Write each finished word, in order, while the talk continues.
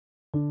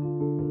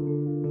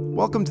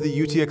Welcome to the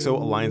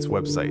UTXO Alliance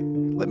website.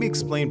 Let me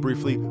explain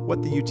briefly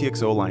what the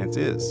UTXO Alliance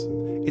is.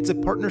 It's a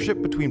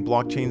partnership between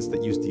blockchains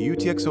that use the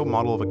UTXO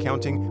model of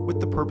accounting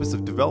with the purpose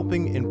of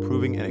developing,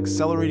 improving, and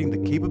accelerating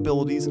the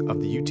capabilities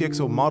of the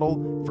UTXO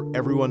model for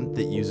everyone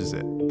that uses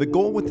it. The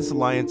goal with this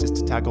alliance is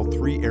to tackle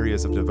 3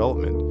 areas of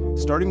development,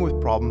 starting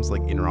with problems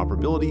like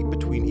interoperability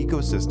between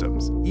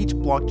ecosystems. Each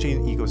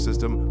blockchain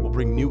ecosystem will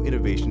bring new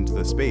innovation to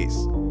the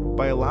space.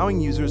 By allowing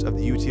users of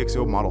the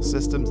UTXO model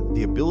systems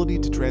the ability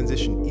to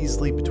transition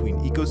easily between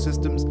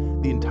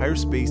ecosystems, the entire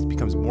space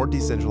becomes more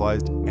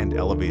decentralized and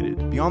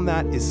elevated. Beyond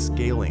that is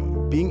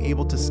scaling. Being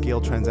able to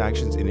scale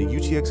transactions in a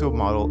UTXO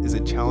model is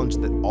a challenge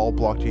that all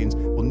blockchains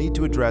will need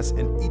to address,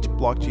 and each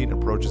blockchain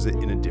approaches it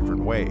in a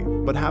different way.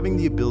 But having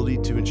the ability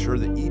to ensure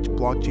that each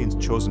blockchain's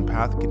chosen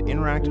path can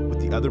interact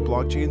with the other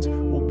blockchains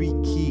will be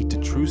key to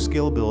true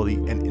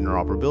scalability and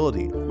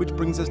interoperability, which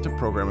brings us to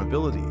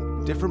programmability.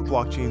 Different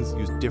blockchains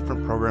use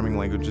different programming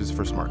languages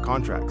for smart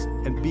contracts,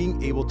 and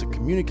being able to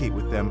communicate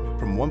with them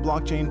from one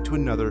blockchain to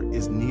another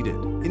is needed.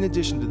 In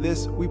addition to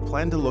this, we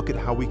plan to look at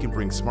how we can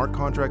bring smart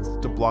contracts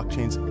to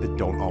blockchains that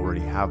don't already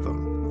have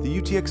them.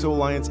 The UTXO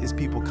Alliance is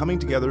people coming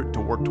together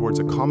to work towards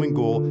a common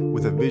goal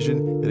with a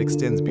vision that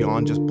extends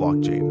beyond just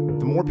blockchain.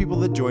 The more people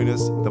that join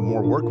us, the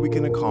more work we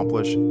can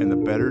accomplish, and the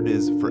better it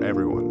is for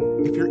everyone.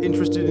 If you're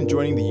interested in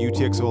joining the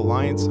UTXO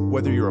Alliance,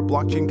 whether you're a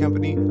blockchain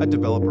company, a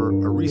developer,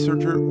 a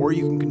researcher, or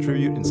you can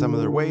contribute in some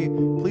other way,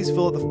 please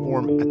fill out the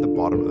form at the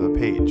bottom of the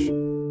page.